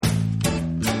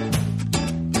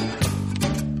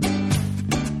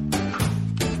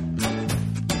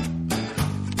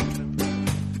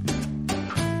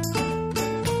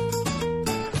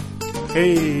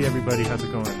Hey everybody, how's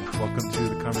it going? Welcome to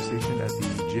the conversation at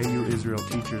the JU Israel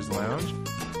Teachers Lounge.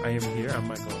 I am here, I'm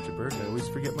Michael Unterberg, I always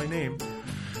forget my name.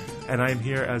 And I am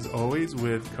here as always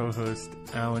with co-host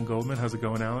Alan Goldman. How's it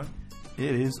going, Alan?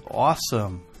 It is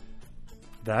awesome.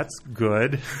 That's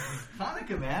good.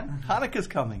 Hanukkah, man. Hanukkah's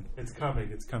coming. It's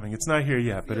coming. It's not here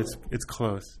yet, but it's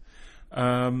close. It's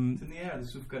in the air,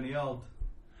 the Sufganiyot.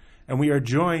 And we are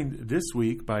joined this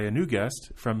week by a new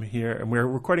guest from here. And we're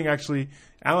recording, actually,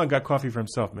 Alan got coffee for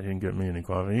himself, but he didn't get me any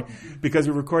coffee. Because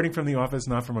we're recording from the office,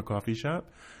 not from a coffee shop.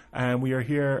 And we are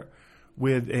here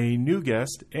with a new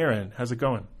guest, Aaron. How's it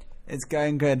going? It's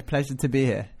going good. Pleasure to be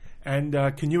here. And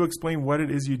can you explain what it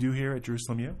is you do here at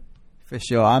Jerusalem U? For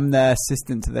sure. I'm the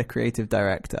assistant to the creative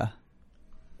director.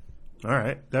 All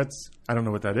right. I don't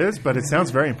know what that is, but it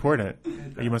sounds very important.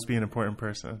 You must be an important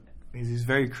person. He's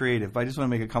very creative. But I just want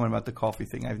to make a comment about the coffee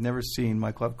thing. I've never seen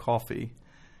Michael have coffee,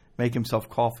 make himself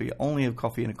coffee, only have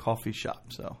coffee in a coffee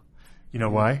shop. So, you know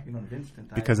why? You don't have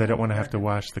instant. Because I don't want to have to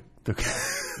wash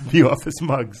the office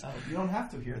mugs. Oh, you don't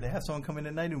have to here. They have someone come in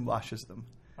at night who washes them.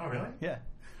 Oh, really? Yeah.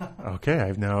 Okay, I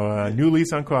have now a new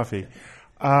lease on coffee.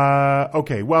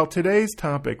 Okay, well, today's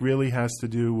topic really has to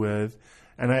do with,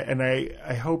 and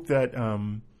I hope that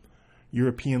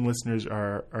European listeners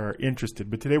are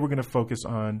interested. But today we're going to focus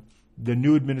on the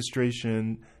new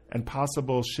administration and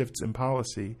possible shifts in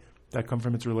policy that come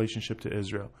from its relationship to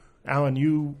Israel. Alan,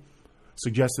 you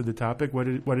suggested the topic. What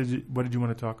did you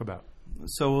want to talk about?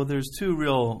 So there's two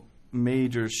real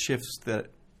major shifts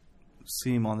that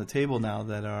seem on the table now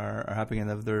that are happening,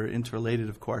 and they're interrelated,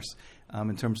 of course,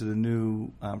 in terms of the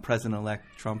new President-elect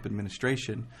Trump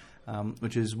administration,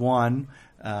 which is one,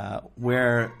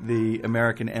 where the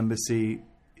American embassy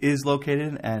is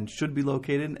located and should be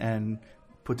located and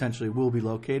potentially will be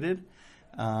located,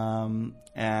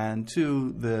 and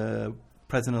two, the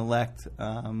President-elect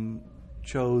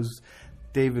chose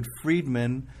David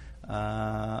Friedman,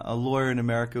 a lawyer in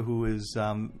America who is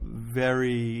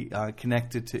very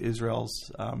connected to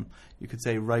Israel's, you could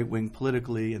say, right-wing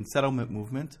politically and settlement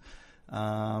movement,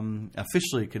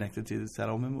 officially connected to the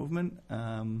settlement movement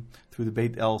through the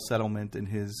Beit El settlement and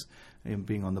his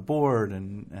being on the board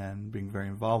and being very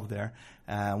involved there,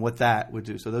 and what that would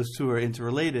do. So those two are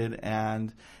interrelated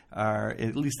and are,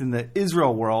 at least in the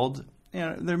Israel world,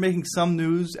 they're making some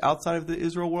news outside of the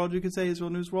Israel world, you could say,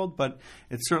 Israel news world, but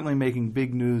it's certainly making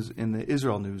big news in the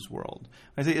Israel news world.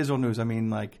 When I say Israel news, I mean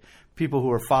like people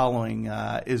who are following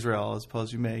Israel. As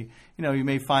opposed, you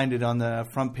may find it on the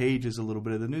front pages a little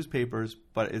bit of the newspapers,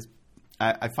 but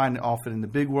I find it often in the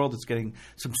big world, it's getting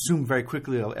subsumed very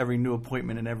quickly of every new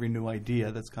appointment and every new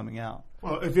idea that's coming out.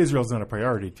 Well, if Israel's not a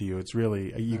priority to you, it's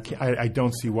really I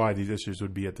don't see why these issues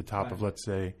would be at the top of, let's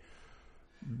say,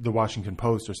 the Washington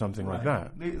Post or something like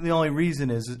that. The only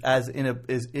reason is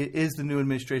the new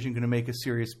administration going to make a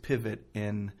serious pivot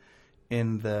in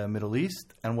the Middle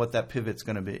East, and what that pivot's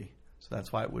going to be. So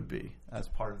that's why it would be as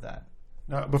part of that.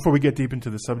 Now, before we get deep into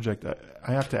the subject,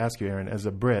 I have to ask you, Aaron, as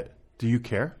a Brit, do you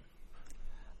care?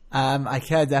 I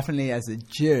care definitely as a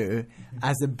Jew.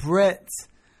 As a Brit,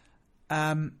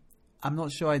 I'm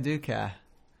not sure I do care.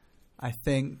 I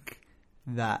think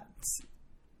that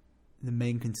the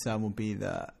main concern will be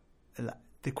the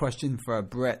question for a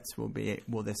Brit will be,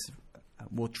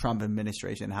 will Trump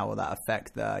administration, how will that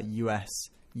affect the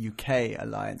US-UK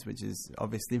alliance, which is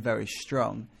obviously very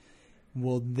strong?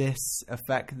 Will this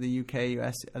affect the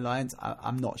UK-US alliance?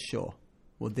 I'm not sure.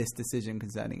 Will this decision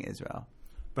concerning Israel?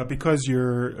 But because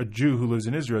you're a Jew who lives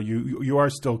in Israel, you are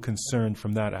still concerned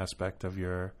from that aspect of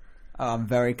your... I'm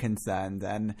very concerned.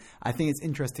 And I think it's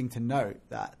interesting to note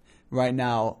that right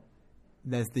now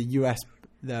there's the US,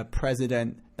 the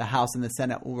president, the House and the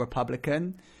Senate all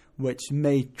Republican, which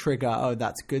may trigger,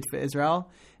 that's good for Israel.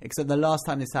 Except the last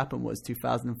time this happened was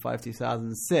 2005,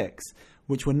 2006,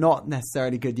 which were not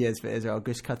necessarily good years for Israel,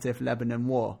 Gush Katif, Lebanon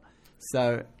war.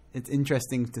 So it's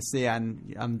interesting to see,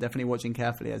 and I'm definitely watching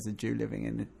carefully as a Jew living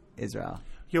in Israel.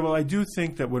 Yeah, well, I do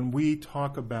think that when we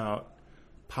talk about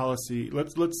policy,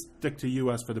 let's stick to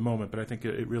U.S. for the moment, but I think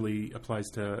it really applies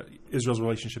to Israel's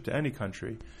relationship to any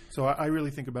country. So I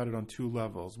really think about it on two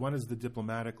levels. One is the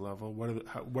diplomatic level.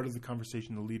 What is the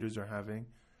conversation the leaders are having?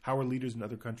 How are leaders in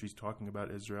other countries talking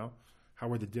about Israel? How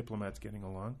are the diplomats getting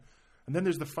along? And then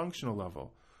there's the functional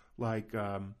level, like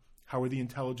how are the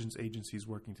intelligence agencies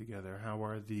working together? How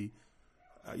are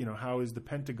how is the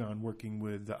Pentagon working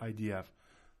with the IDF?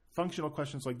 Functional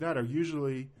questions like that are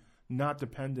usually not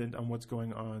dependent on what's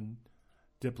going on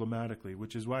diplomatically,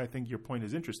 which is why I think your point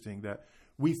is interesting, that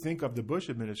we think of the Bush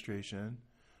administration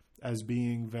as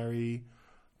being very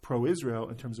pro-Israel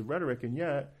in terms of rhetoric, and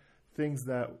yet things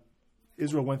that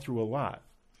Israel went through a lot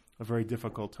of very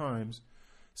difficult times.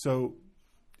 So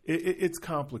it's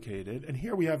complicated. And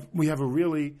here we have a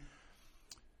really,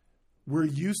 we're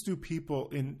used to people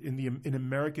in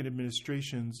American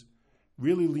administrations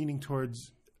really leaning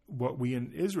towards what we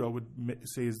in Israel would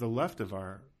say is the left of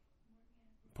our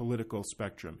political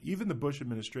spectrum. Even the Bush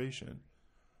administration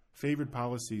favored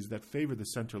policies that favor the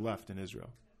center left in Israel.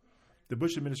 The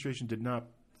Bush administration did not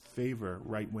favor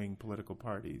right-wing political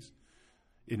parties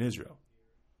in Israel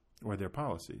or their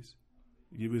policies.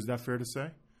 Is that fair to say?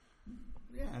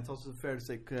 Yeah, it's also fair to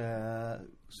say,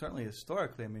 certainly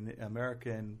historically, I mean,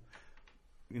 American,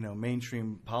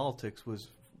 mainstream politics was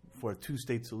for a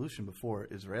two-state solution before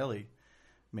Israeli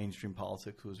mainstream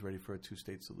politics was ready for a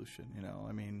two-state solution.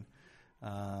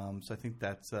 So I think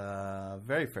that's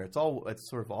very fair. It's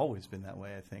sort of always been that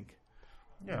way, I think.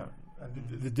 Yeah,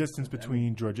 the distance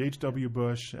between George H.W.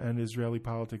 Bush and Israeli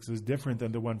politics is different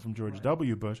than the one from George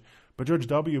W. Bush. But George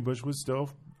W. Bush was still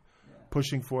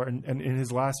pushing for, and in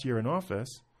his last year in office,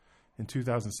 in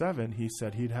 2007, he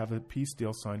said he'd have a peace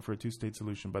deal signed for a two-state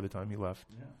solution by the time he left.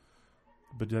 Yeah.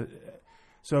 But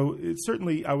so it's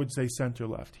certainly, I would say,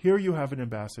 center-left. Here you have an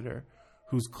ambassador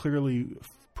who's clearly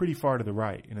pretty far to the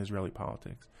right in Israeli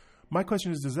politics. My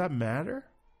question is, does that matter?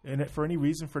 And for any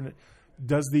reason,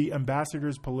 does the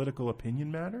ambassador's political opinion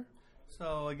matter?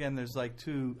 So again, there's I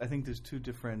think there's two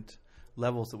different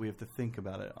levels that we have to think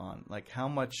about it on. Like, how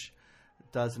much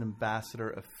does an ambassador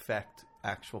affect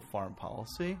actual foreign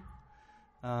policy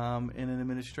in an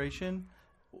administration?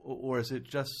 Or is it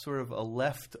just sort of a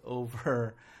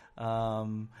leftover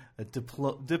a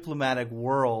diplomatic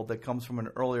world that comes from an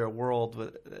earlier world,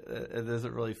 but it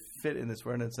doesn't really fit in this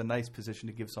world, and it's a nice position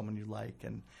to give someone you like,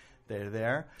 and they're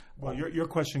there. Well, you're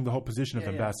questioning the whole position of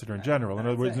ambassador in general. In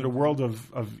other words, in a world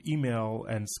of email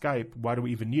and Skype, why do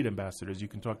we even need ambassadors? You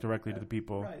can talk directly to the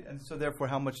people. Right, and so therefore,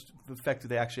 how much effect do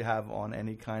they actually have on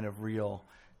any kind of real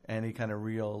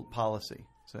policy?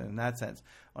 So in that sense,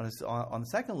 on the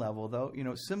second level, though,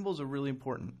 symbols are really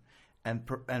important.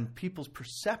 And people's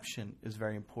perception is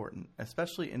very important,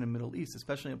 especially in the Middle East,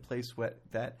 especially in a place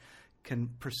that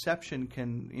perception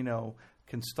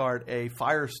can start a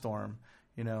firestorm,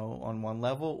 on one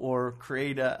level, or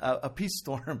create a peace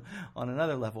storm on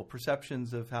another level.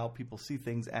 Perceptions of how people see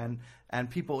things and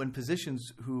people in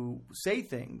positions who say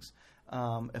things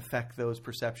affect those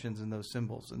perceptions and those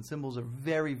symbols. And symbols are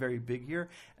very, very big here,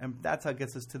 and that's how it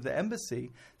gets us to the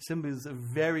embassy. Symbols are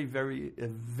very, very,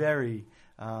 very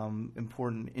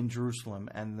important in Jerusalem,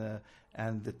 and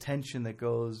the tension that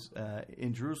goes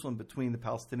in Jerusalem between the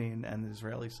Palestinian and the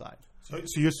Israeli side. So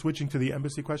you're switching to the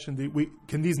embassy question.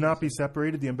 Can these not be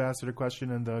separated? The ambassador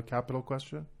question and the capital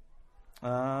question.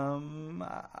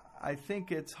 I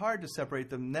think it's hard to separate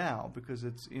them now because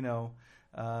it's you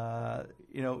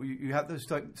have those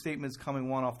statements coming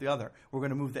one off the other. We're going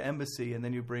to move the embassy, and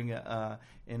then you bring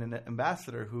in an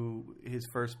ambassador who his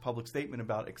first public statement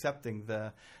about accepting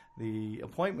the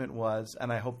appointment was,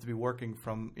 and I hope to be working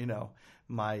from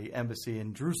my embassy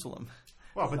in Jerusalem.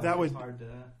 Well, but that would,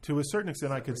 to a certain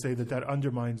extent, I could say that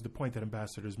undermines the point that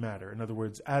ambassadors matter. In other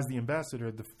words, as the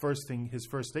ambassador, his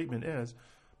first statement is,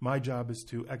 my job is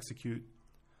to execute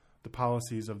the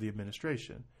policies of the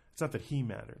administration. It's not that he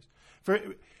matters.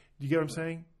 Do you get what I'm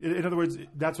saying? In other words,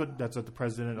 that's what the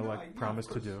president-elect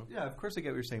promised to do. Yeah, of course I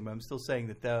get what you're saying, but I'm still saying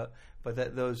that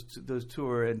those two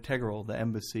are integral: the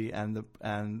embassy and the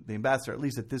ambassador, at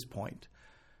least at this point.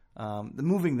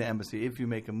 Moving the embassy, if you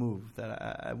make a move,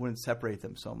 that I wouldn't separate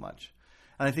them so much.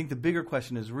 And I think the bigger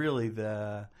question is really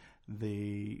the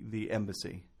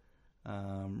embassy.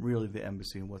 Really the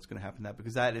embassy and what's going to happen to that,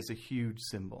 because that is a huge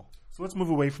symbol. So let's move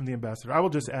away from the ambassador. I will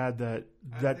just add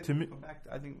that to me,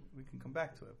 I think we can come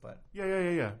back to it, but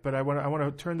yeah. But I want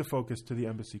to turn the focus to the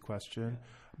embassy question.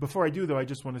 Before I do, though, I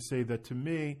just want to say that to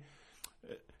me,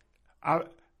 the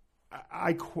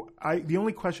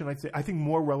only question I think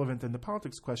more relevant than the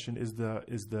politics question is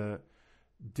the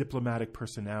diplomatic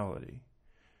personality.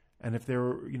 And if there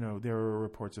are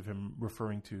reports of him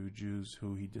referring to Jews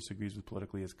who he disagrees with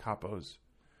politically as capos,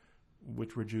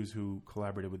 which were Jews who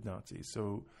collaborated with Nazis.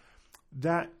 So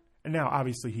that, and now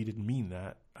obviously he didn't mean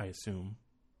that, I assume.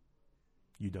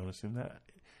 You don't assume that?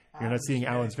 You're not seeing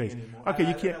Alan's face. Anymore. Okay,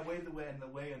 you can't. The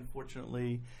way,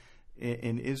 unfortunately,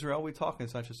 in Israel we talk, and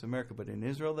it's not just America, but in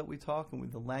Israel that we talk, and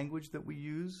with the language that we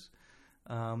use,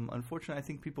 unfortunately, I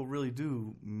think people really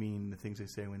do mean the things they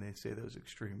say when they say those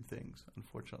extreme things,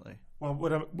 unfortunately.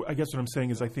 Well, I guess what I'm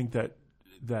saying is I think that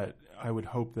I would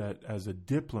hope that as a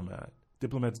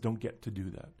diplomats don't get to do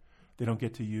that. They don't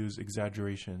get to use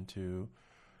exaggeration to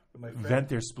vent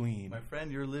their spleen. My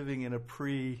friend, you're living in a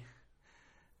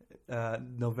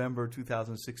November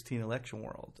 2016 election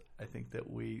world. I think that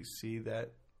we see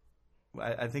that.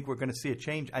 I think we're going to see a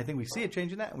change. I think we see a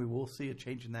change in that, and we will see a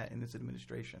change in that in this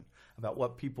administration about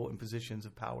what people in positions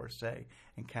of power say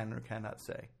and can or cannot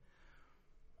say.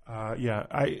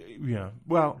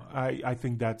 Well, I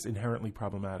think that's inherently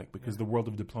problematic because the world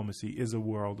of diplomacy is a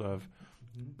world of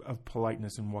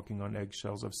politeness and walking on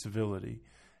eggshells, of civility,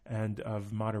 and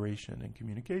of moderation and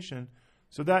communication.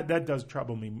 So that does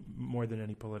trouble me more than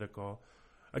any political.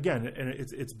 Again, and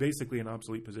it's basically an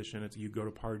obsolete position. It's you go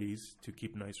to parties to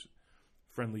keep nice,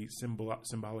 friendly,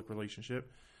 symbolic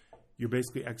relationship. You're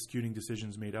basically executing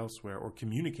decisions made elsewhere or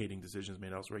communicating decisions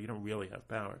made elsewhere. You don't really have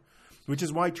power, which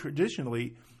is why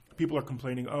traditionally people are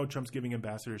complaining, oh, Trump's giving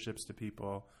ambassadorships to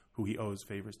people who he owes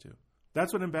favors to.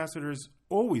 That's what ambassadors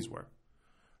always were.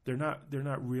 They're not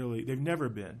really, they've never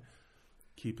been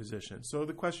key positions. So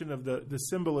the question of the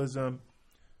symbolism.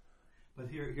 But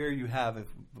here you have a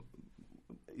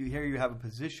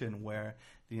position where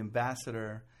the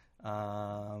ambassador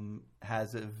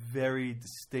has a very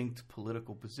distinct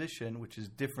political position, which is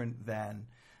different than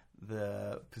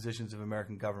the positions of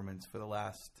American governments for the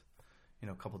last,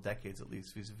 couple decades at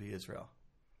least, vis-a-vis Israel.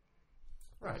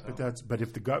 Right, so. but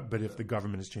if the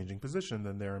government is changing position,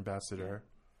 then their ambassador,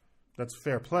 that's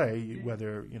fair play.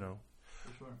 Whether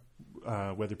for sure.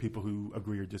 Whether people who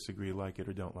agree or disagree like it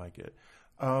or don't like it.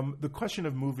 The question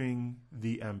of moving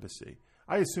the embassy.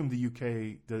 I assume the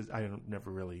UK does. I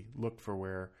never really looked for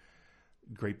where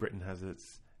Great Britain has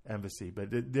its embassy, but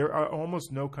there are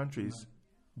almost no countries.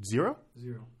 No. Zero.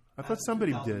 I thought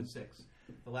somebody did.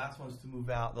 The last ones to move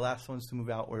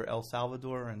out were El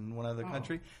Salvador and one other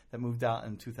country that moved out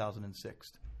in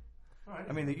 2006.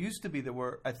 I mean, it used to be there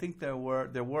were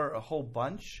a whole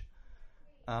bunch,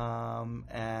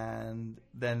 and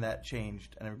then that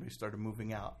changed, and everybody started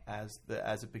moving out as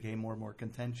it became more and more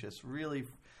contentious. Really,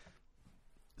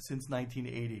 since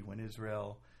 1980, when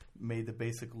Israel made the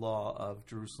basic law of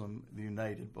Jerusalem the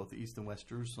United, both the East and West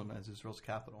Jerusalem, as Israel's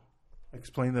capital.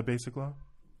 Explain the basic law.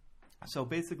 So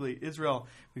basically, Israel,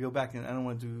 we go back, and I don't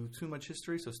want to do too much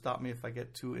history, so stop me if I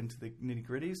get too into the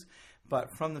nitty-gritties.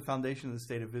 But from the foundation of the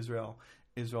State of Israel,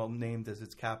 Israel named as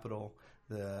its capital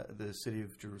the city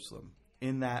of Jerusalem.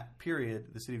 In that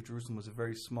period, the city of Jerusalem was a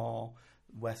very small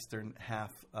western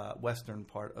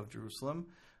part of Jerusalem.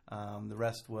 The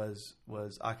rest was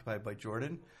occupied by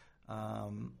Jordan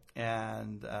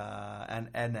and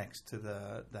annexed to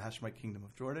the Hashemite kingdom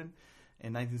of Jordan.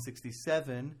 In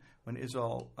 1967, when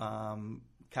Israel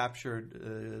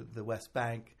captured the West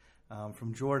Bank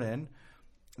from Jordan,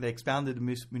 they expanded the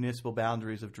municipal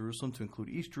boundaries of Jerusalem to include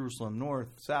East Jerusalem, North,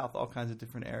 South, all kinds of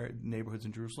different neighborhoods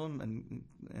in Jerusalem, and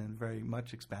very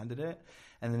much expanded it.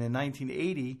 And then in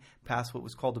 1980, passed what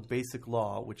was called the Basic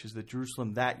Law, which is that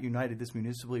Jerusalem, that united, this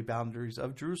municipal boundaries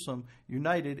of Jerusalem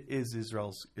united, is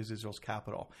Israel's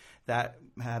capital. That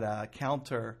had a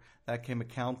counter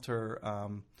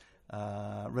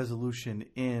resolution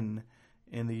in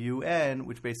the UN,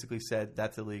 which basically said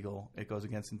that's illegal. It goes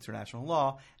against international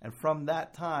law. And from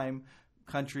that time,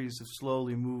 countries have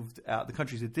slowly moved out. The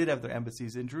countries that did have their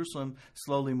embassies in Jerusalem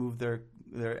slowly moved their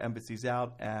embassies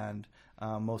out, and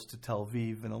most to Tel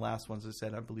Aviv. And the last ones, I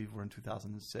said, I believe, were in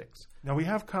 2006. Now, we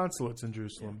have consulates in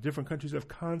Jerusalem. Yeah. Different countries have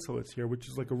consulates here, which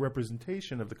is like a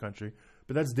representation of the country.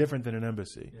 But that's different than an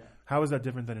embassy. Yeah. How is that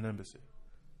different than an embassy?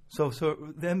 So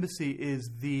the embassy is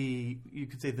you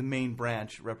could say, the main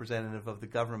branch representative of the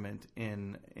government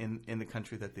in the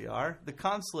country that they are. The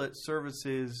consulate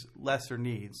services lesser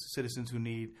needs, citizens who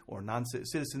need, or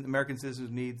American citizens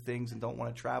who need things and don't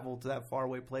want to travel to that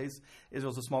faraway place.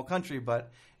 Israel's a small country,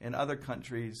 but in other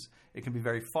countries it can be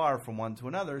very far from one to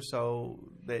another, so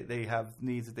they have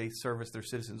needs that they service their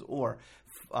citizens, or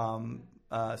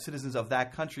citizens of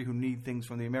that country who need things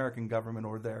from the American government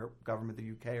or their government,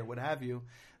 the UK or what have you.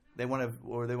 They want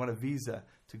a visa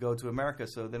to go to America,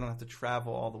 so they don't have to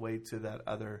travel all the way to that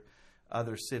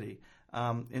other city.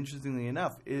 Interestingly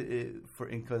enough, in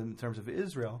terms of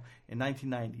Israel, in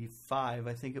 1995,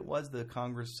 I think it was, the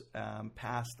Congress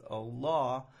passed a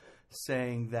law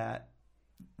saying that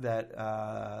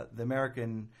the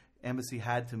American embassy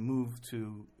had to move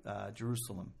to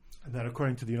Jerusalem. And that,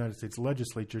 according to the United States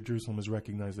legislature, Jerusalem is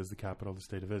recognized as the capital of the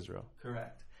state of Israel.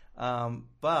 Correct.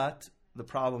 But the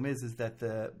problem is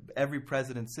that every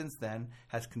president since then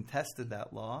has contested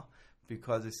that law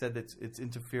because they said that it's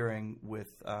interfering with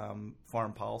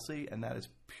foreign policy, and that is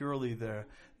purely the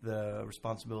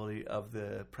responsibility of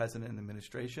the president and the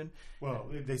administration. Well,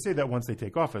 they say that once they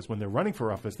take office. When they're running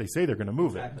for office, they say they're going to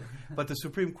move it. But the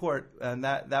Supreme Court, and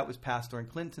that was passed during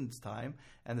Clinton's time,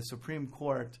 and the Supreme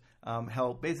Court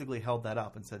basically held that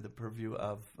up and said the purview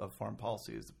of foreign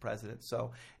policy is the president.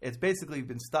 So it's basically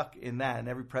been stuck in that, and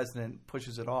every president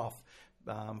pushes it off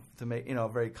to make a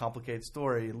very complicated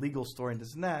story, legal story, and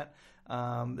this and that.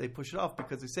 They push it off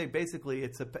because they say basically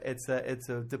it's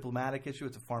a diplomatic issue,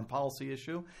 it's a foreign policy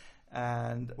issue,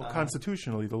 and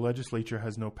constitutionally the legislature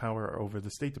has no power over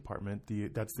the State Department.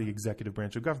 That's the executive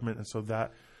branch of government, and so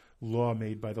that law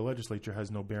made by the legislature has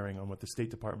no bearing on what the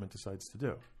State Department decides to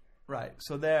do. Right.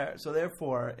 So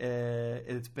therefore,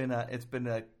 it's been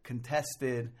a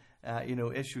contested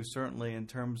issue, certainly in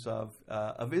terms of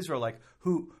Israel,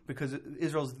 because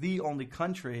Israel's the only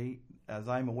country, as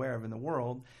I'm aware of, in the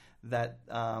world that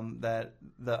the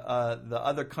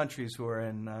other countries who are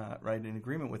in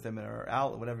agreement with them and are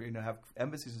out, whatever, have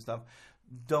embassies and stuff,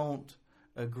 don't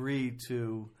agree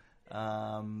to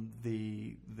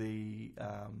the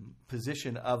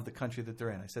position of the country that they're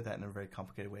in. I said that in a very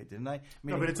complicated way, didn't I?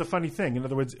 No, but it's a funny thing. In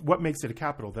other words, what makes it a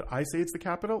capital? That I say it's the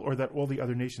capital, or that all the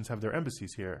other nations have their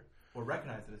embassies here? Or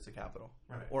recognize that it's a capital.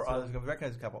 Right. Or others are going to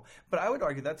recognize it's a capital. But I would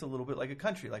argue that's a little bit like a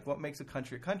country. Like, what makes a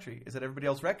country is that everybody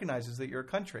else recognizes that you're a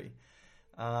country.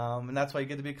 And that's why you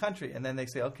get to be a country. And then they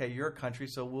say, okay, you're a country,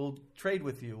 so we'll trade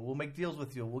with you. We'll make deals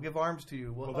with you. We'll give arms to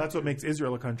you. Well, that's what makes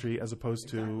Israel a country as opposed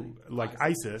to like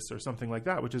ISIS or something like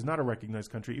that, which is not a recognized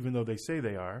country, even though they say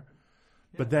they are.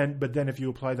 Yeah. But then if you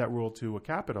apply that rule to a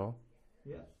capital...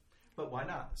 Yeah. But why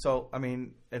not? So, I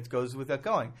mean, it goes without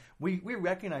going. We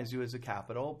recognize you as a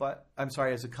capital,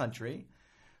 as a country,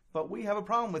 but we have a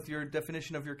problem with your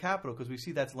definition of your capital because we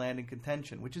see that's land in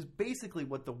contention, which is basically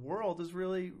what the world is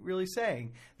really, really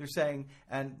saying. They're saying,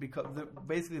 and because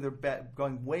they're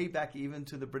going way back even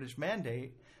to the British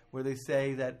Mandate, where they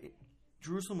say that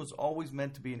Jerusalem was always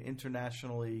meant to be an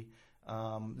internationally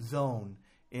zone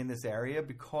in this area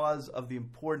because of the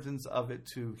importance of it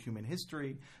to human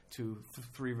history, to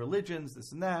three religions,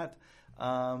 this and that,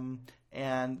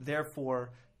 and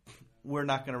therefore we're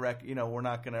not going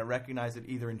to recognize it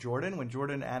either in Jordan. When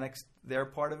Jordan annexed their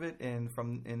part of it in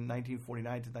 1949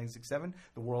 to 1967,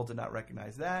 the world did not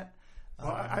recognize that.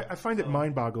 Well, I find it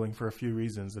mind-boggling for a few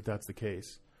reasons that that's the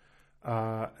case,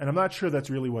 and I'm not sure that's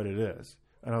really what it is.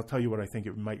 And I'll tell you what I think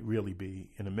it might really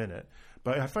be in a minute.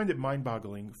 But I find it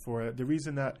mind-boggling for the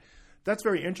reason that that's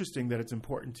very interesting that it's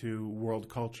important to world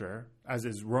culture, as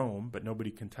is Rome, but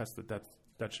nobody contests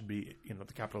that should be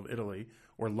the capital of Italy,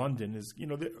 or London is,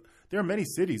 there are many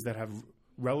cities that have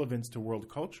relevance to world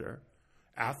culture.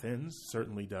 Athens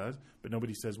certainly does, but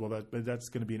nobody says, well, that's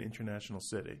going to be an international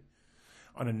city.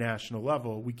 On a national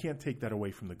level, we can't take that away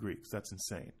from the Greeks. That's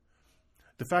insane.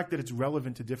 The fact that it's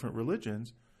relevant to different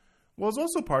religions, well, it's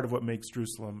also part of what makes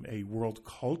Jerusalem a world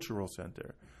cultural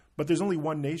center. But there's only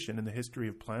one nation in the history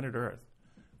of planet Earth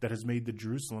that has made the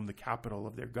Jerusalem the capital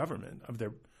of their government, of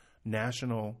their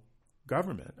national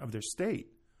government, of their state,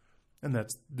 and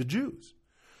that's the Jews.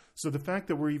 So the fact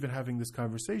that we're even having this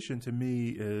conversation, to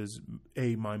me, is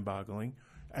mind-boggling,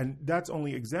 and that's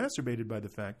only exacerbated by the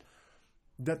fact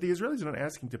that the Israelis are not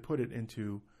asking to put it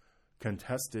into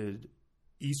contested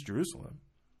East Jerusalem.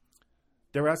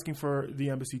 They're asking for the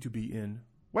embassy to be in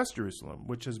West Jerusalem,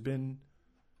 which has been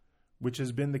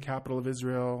the capital of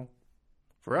Israel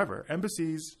forever.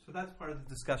 Embassies. So that's part of the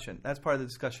discussion. That's part of the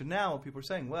discussion now. People are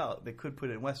saying, well, they could put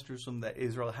it in West Jerusalem. That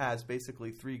Israel has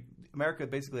America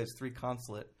basically has three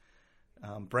consulate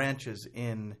branches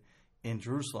in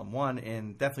Jerusalem. One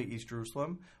in definitely East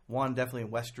Jerusalem, one definitely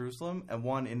in West Jerusalem, and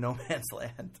one in No Man's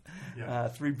Land. Yeah.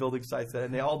 3 building sites,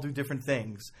 and they all do different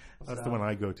things. That's the one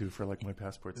I go to for my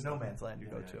passport. The No Man's Land you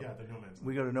go to. Yeah, the No Man's Land.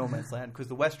 We go to No Man's Land because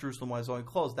the West Jerusalem one is only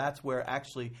closed. That's where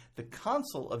actually the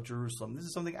Consul of Jerusalem, this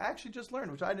is something I actually just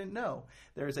learned, which I didn't know.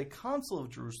 There is a Consul of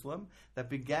Jerusalem that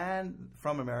began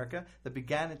from America, that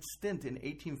began its stint in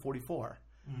 1844.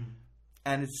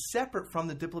 And it's separate from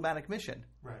the diplomatic mission.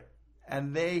 Right.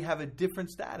 And they have a different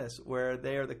status where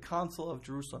they are the Consul of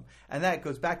Jerusalem, and that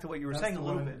goes back to what you were saying a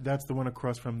little bit. That's the one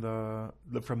across from the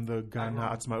Gan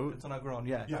HaAtzmaut. It's on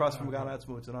Agron, across from Gan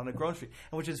HaAtzmaut. It's on Agron Street,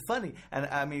 and which is funny. And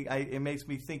I mean, it makes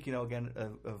me think, again,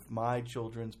 of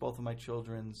both of my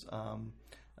children's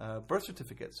birth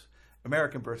certificates,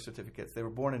 American birth certificates. They were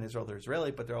born in Israel; they're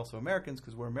Israeli, but they're also Americans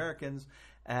because we're Americans.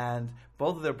 And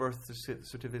both of their birth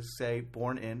certificates say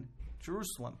 "born in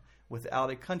Jerusalem," without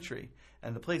a country.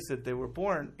 And the place that they were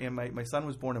born in, my son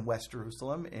was born in West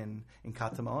Jerusalem, in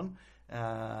Katamon,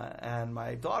 and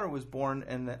my daughter was born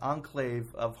in the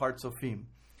enclave of Har Tzofim,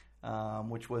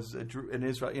 which was in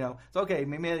Israel. You know, it's okay.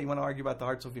 Maybe you want to argue about the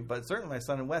Har Tzofim, but certainly my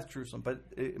son in West Jerusalem. But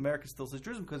America still says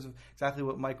Jerusalem because of exactly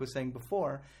what Mike was saying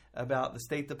before about the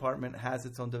State Department has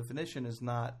its own definition, is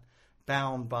not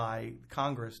bound by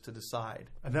Congress to decide.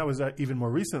 And that was even more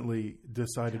recently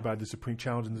decided by the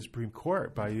challenge in the Supreme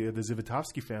Court by the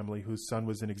Zivotofsky family, whose son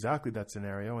was in exactly that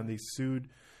scenario, and they sued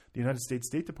the United States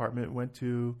State Department, went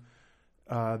to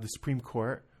the Supreme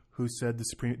Court, who said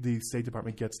the State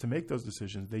Department gets to make those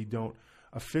decisions. They don't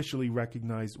officially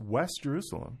recognize West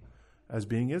Jerusalem as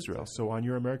being Israel. So on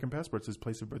your American passport it says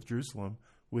place of birth Jerusalem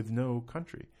with no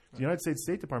country. The United States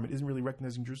State Department isn't really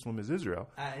recognizing Jerusalem as Israel.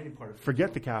 Any part of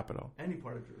Forget the capital. Any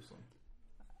part of Jerusalem.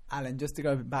 Alan, just to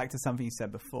go back to something you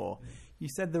said before, you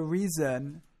said the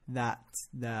reason that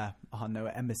there are no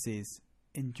embassies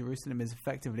in Jerusalem is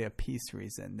effectively a peace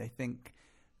reason. They think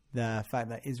the fact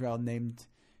that Israel named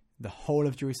the whole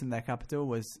of Jerusalem their capital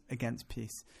was against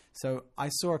peace. So I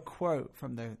saw a quote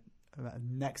from the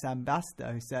next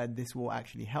ambassador who said this will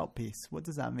actually help peace. What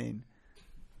does that mean?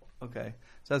 Okay,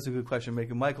 so that's a good question.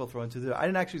 Making Michael throw into there. I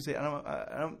didn't actually say.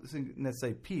 I don't think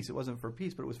necessarily peace. It wasn't for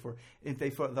peace, but it was for. They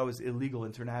thought that was illegal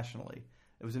internationally.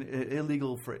 It was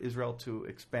illegal for Israel to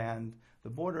expand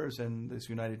the borders and this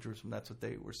united Jerusalem. That's what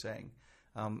they were saying.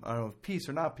 I don't know if peace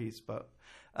or not peace, but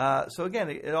so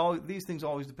again, these things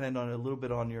always depend on a little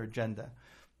bit on your agenda.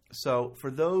 So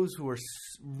for those who are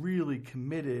really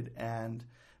committed and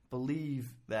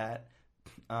believe that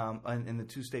in the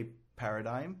two-state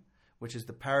paradigm, which is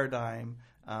the paradigm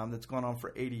that's gone on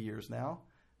for 80 years now,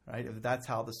 right? If that's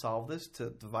how to solve this, to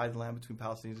divide the land between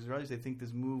Palestinians and Israelis, they think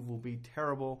this move will be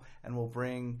terrible and will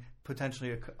bring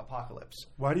potentially an apocalypse.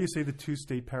 Why do you say the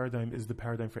two-state paradigm is the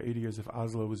paradigm for 80 years if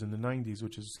Oslo was in the 90s,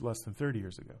 which is less than 30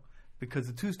 years ago? Because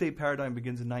the two-state paradigm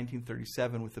begins in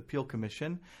 1937 with the Peel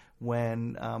Commission,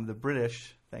 when the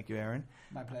British, thank you, Aaron.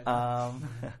 My pleasure.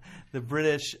 The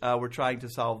British were trying to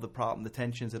solve the problem, the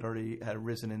tensions that already had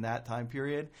arisen in that time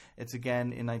period. It's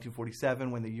again in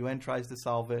 1947 when the UN tries to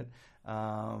solve it,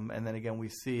 and then again we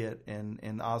see it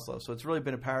in Oslo. So it's really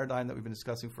been a paradigm that we've been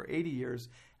discussing for 80 years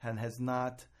and has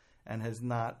not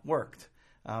worked.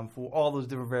 For all those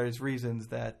different various reasons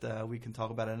that we can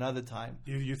talk about another time.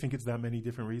 You think it's that many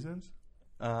different reasons?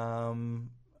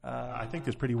 I think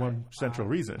there's pretty one central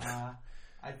reason.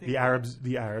 I think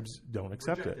the Arabs don't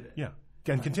accept it. Yeah,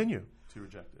 can continue to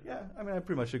reject it. Yeah, I mean, I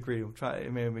pretty much agree. I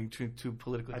may have been too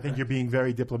politically. I think you're being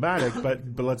very diplomatic, but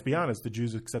let's be honest. The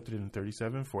Jews accepted it in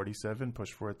 37, 47,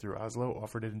 pushed for it through Oslo,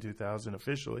 offered it in 2000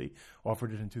 officially,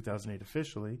 offered it in 2008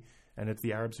 officially, and it's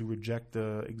the Arabs who reject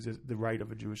the right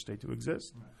of a Jewish state to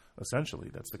exist. Right. Essentially,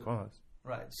 that's the cause.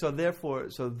 Right. So therefore,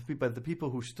 but the people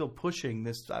who are still pushing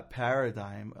this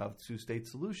paradigm of two-state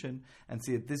solution and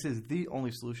see that this is the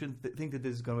only solution, think that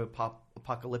this is going to be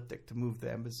apocalyptic to move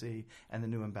the embassy and the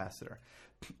new ambassador.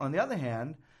 On the other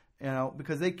hand,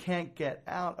 because they can't get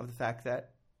out of the fact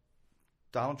that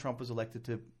Donald Trump was elected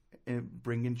to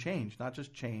bring in change, not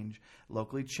just change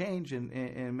locally, change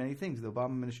in many things. The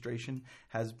Obama administration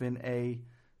has been a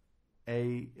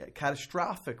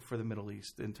catastrophic for the Middle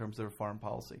East in terms of their foreign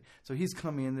policy. So he's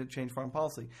coming in to change foreign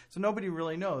policy. So nobody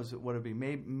really knows what it'll be.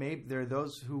 Maybe there are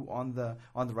those who on the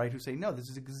right who say, no, this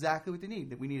is exactly what they need.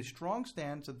 That we need a strong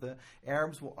stance that the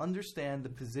Arabs will understand the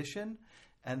position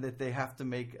and that they have to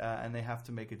make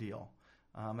a deal.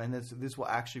 And this will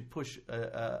actually push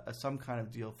some kind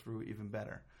of deal through even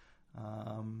better.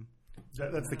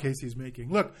 That's the case he's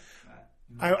making. Look,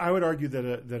 I would argue that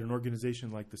an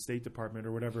organization like the State Department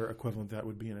or whatever equivalent that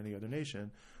would be in any other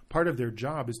nation, part of their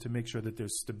job is to make sure that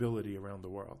there's stability around the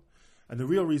world. And the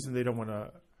real reason they don't want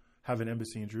to have an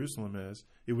embassy in Jerusalem is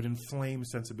it would inflame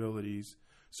sensibilities,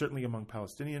 certainly among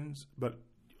Palestinians, but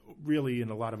really in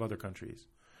a lot of other countries.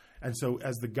 And so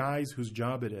as the guys whose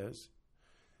job it is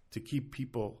to keep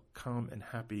people calm and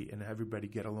happy and everybody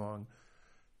get along,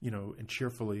 and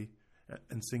cheerfully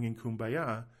and singing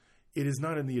Kumbaya, it is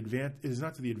not to the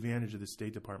advantage of the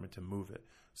State Department to move it.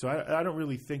 So I don't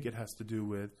really think it has to do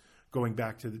with going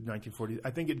back to the 1940s.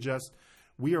 I think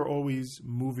we are always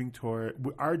moving toward,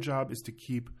 our job is to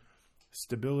keep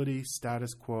stability,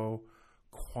 status quo,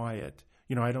 quiet.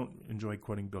 I don't enjoy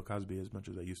quoting Bill Cosby as much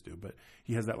as I used to, but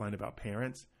he has that line about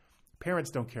parents. Parents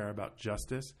don't care about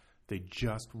justice. They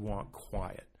just want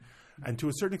quiet. And to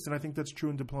a certain extent, I think that's true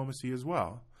in diplomacy as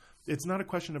well. It's not a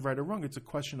question of right or wrong. It's a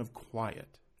question of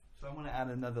quiet. So I want to add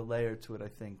another layer to it, I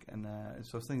think. And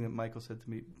so something that Michael said to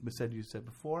me, you said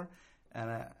before, and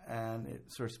it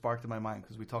sort of sparked in my mind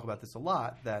because we talk about this a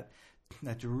lot, that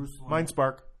Jerusalem... Mind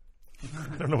spark.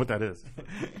 I don't know what that is.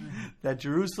 That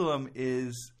Jerusalem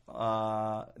is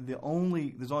there's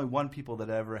only one people that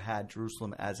ever had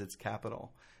Jerusalem as its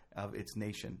capital of its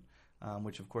nation,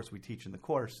 which of course we teach in the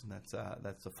course, and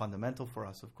that's a fundamental for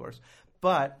us, of course.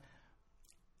 But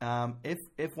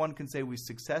if one can say we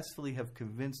successfully have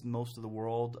convinced most of the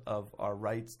world of our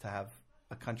rights to have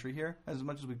a country here, as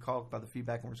much as we call about the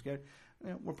feedback and we're scared,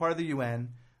 we're part of the UN.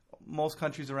 Most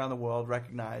countries around the world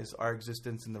recognize our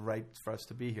existence and the right for us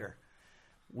to be here.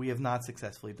 We have not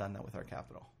successfully done that with our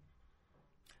capital.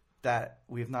 That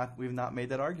we've not made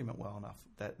that argument well enough.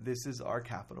 That this is our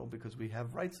capital because we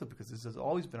have rights to it, because this has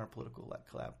always been our political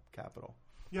capital.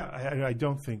 Yeah, I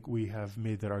don't think we have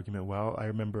made that argument well. I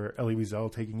remember Elie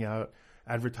Wiesel taking out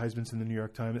advertisements in the New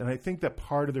York Times, and I think that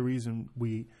part of the reason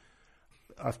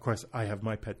of course, I have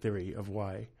my pet theory of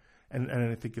why, and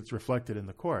I think it's reflected in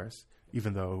the course,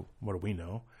 even though, what do we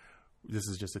know? This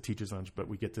is just a teacher's lunch, but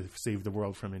we get to save the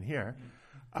world from in here.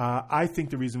 I think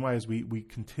the reason why is we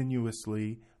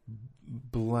continuously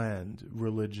blend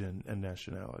religion and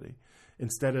nationality.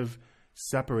 Instead of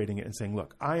separating it and saying,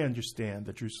 look, I understand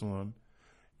that Jerusalem,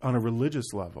 on a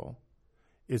religious level,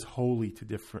 is holy to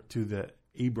the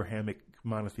Abrahamic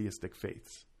monotheistic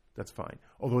faiths. That's fine.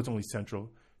 Although it's only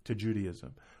central to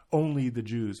Judaism. Only the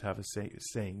Jews have a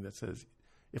saying that says,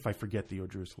 if I forget thee, O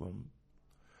Jerusalem,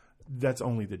 that's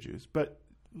only the Jews. But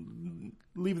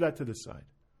leave that to the side.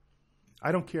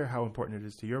 I don't care how important it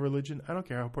is to your religion. I don't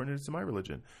care how important it is to my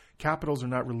religion. Capitals are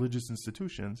not religious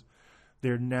institutions.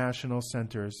 They're national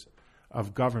centers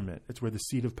of government. It's where the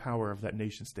seat of power of that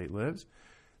nation state lives.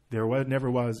 There never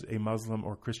was a Muslim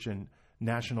or Christian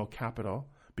national capital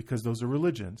because those are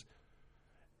religions.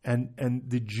 And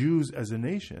the Jews as a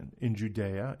nation in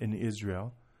Judea, in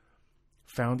Israel,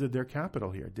 founded their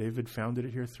capital here. David founded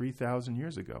it here 3,000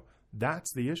 years ago.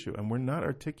 That's the issue. And we're not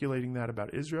articulating that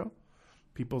about Israel.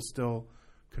 People still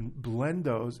can blend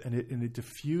those, and it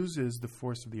diffuses the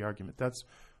force of the argument. That's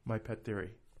my pet theory.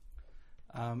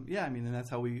 And that's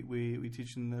how we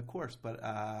teach in the course. But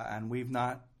and we've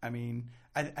not. I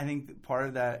think part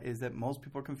of that is that most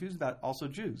people are confused about also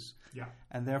Jews. Yeah.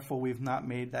 And therefore, we've not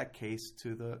made that case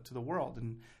to the world.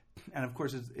 And of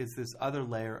course, it's this other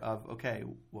layer of, okay,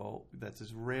 well, that's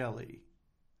Israeli.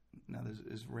 Now there's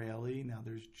Israeli. Now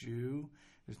there's Jew.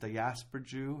 There's diaspora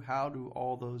Jew. How do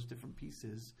all those different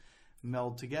pieces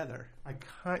meld together?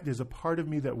 There's a part of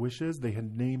me that wishes they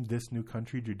had named this new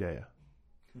country Judea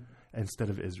instead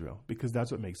of Israel, because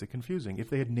that's what makes it confusing. If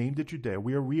they had named it Judea,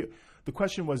 the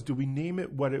question was, do we name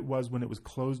it what it was when it was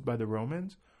closed by the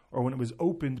Romans, or when it was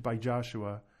opened by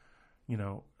Joshua?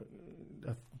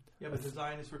 But the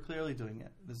Zionists were clearly doing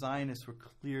it. The Zionists were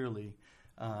clearly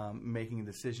making a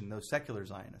decision. Those secular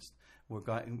Zionists were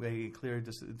making clear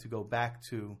to go back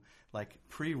to like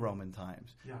pre-Roman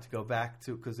times, to go back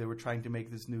to, because they were trying to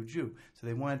make this new Jew. So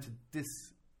they wanted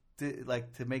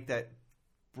to make that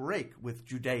break with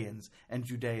Judeans and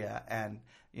Judea, and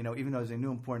even though they knew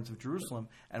the importance of Jerusalem,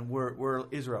 and we're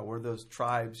Israel, we're those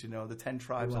tribes, the 10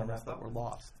 tribes almost that were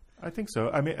lost. I think so.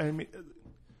 I mean,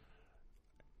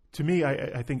 to me,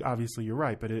 I think obviously you're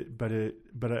right, but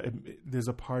there's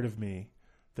a part of me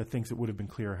that thinks it would have been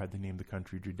clearer had they named the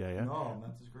country Judea. No,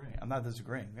 I'm not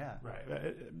disagreeing. Yeah,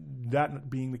 right. That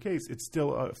being the case, it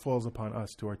still falls upon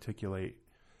us to articulate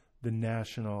the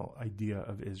national idea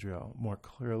of Israel more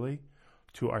clearly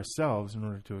to ourselves in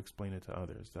order to explain it to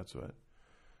others. That's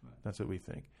what we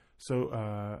think.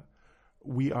 So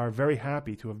we are very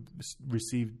happy to have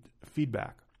received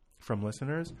feedback from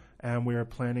listeners, and we are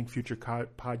planning future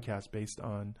podcasts based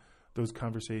on those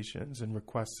conversations and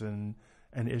requests and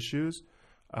issues.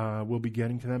 We'll be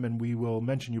getting to them, and we will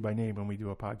mention you by name when we do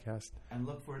a podcast. And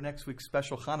look for next week's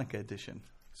special Hanukkah edition.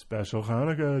 Special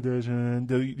Hanukkah edition.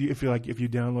 Do you feel like if you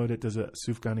download it, does a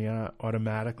Sufganiya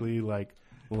automatically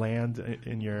land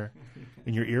in your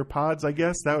ear pods? I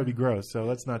guess that would be gross. So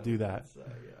let's not do that.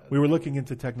 We were looking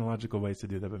into technological ways to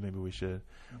do that, but maybe we should.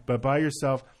 But by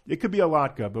yourself, it could be a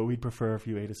latke, but we'd prefer if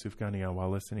you ate a Sufganiya while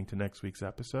listening to next week's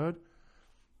episode.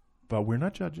 But we're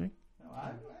not judging. No,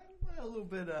 I a little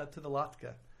bit to the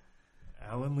latke.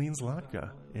 Alan leans latke.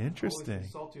 Interesting.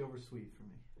 Always salty over sweet for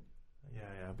me. Yeah.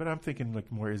 But I'm thinking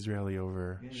more Israeli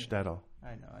over shtetl.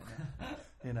 I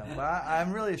know. But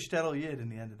I'm really a shtetl yid in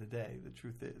the end of the day. The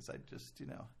truth is, I just,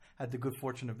 had the good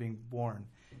fortune of being born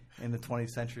in the 20th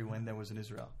century when there was an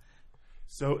Israel.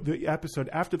 So the episode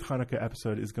after the Hanukkah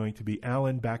episode is going to be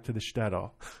Alan back to the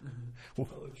shtetl. Well,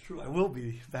 it's true. I will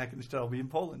be back in the shtetl. I'll be in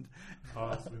Poland.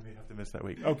 So we may have to miss that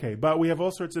week. Okay, but we have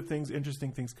all sorts of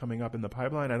interesting things coming up in the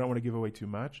pipeline. I don't want to give away too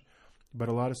much, but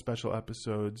a lot of special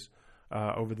episodes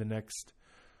over the next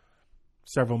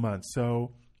several months.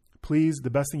 So please, the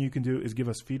best thing you can do is give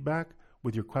us feedback.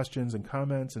 with your questions and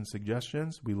comments and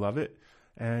suggestions. We love it.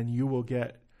 And you will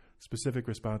get specific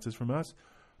responses from us.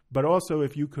 But also,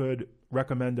 if you could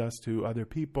recommend us to other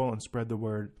people and spread the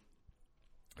word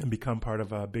and become part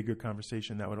of a bigger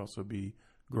conversation, that would also be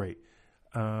great.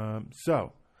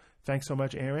 So, thanks so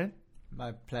much, Aaron.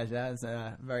 My pleasure. It's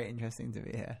very interesting to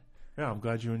be here. Yeah, I'm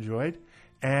glad you enjoyed.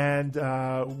 And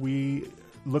we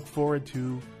look forward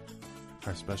to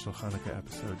our special Hanukkah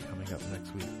episode coming up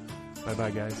next week.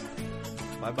 Bye-bye, guys.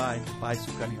 Bye-bye. Bye,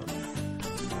 Sukkot.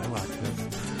 Bye,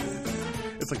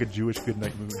 Latkes. It's like a Jewish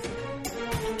goodnight movie.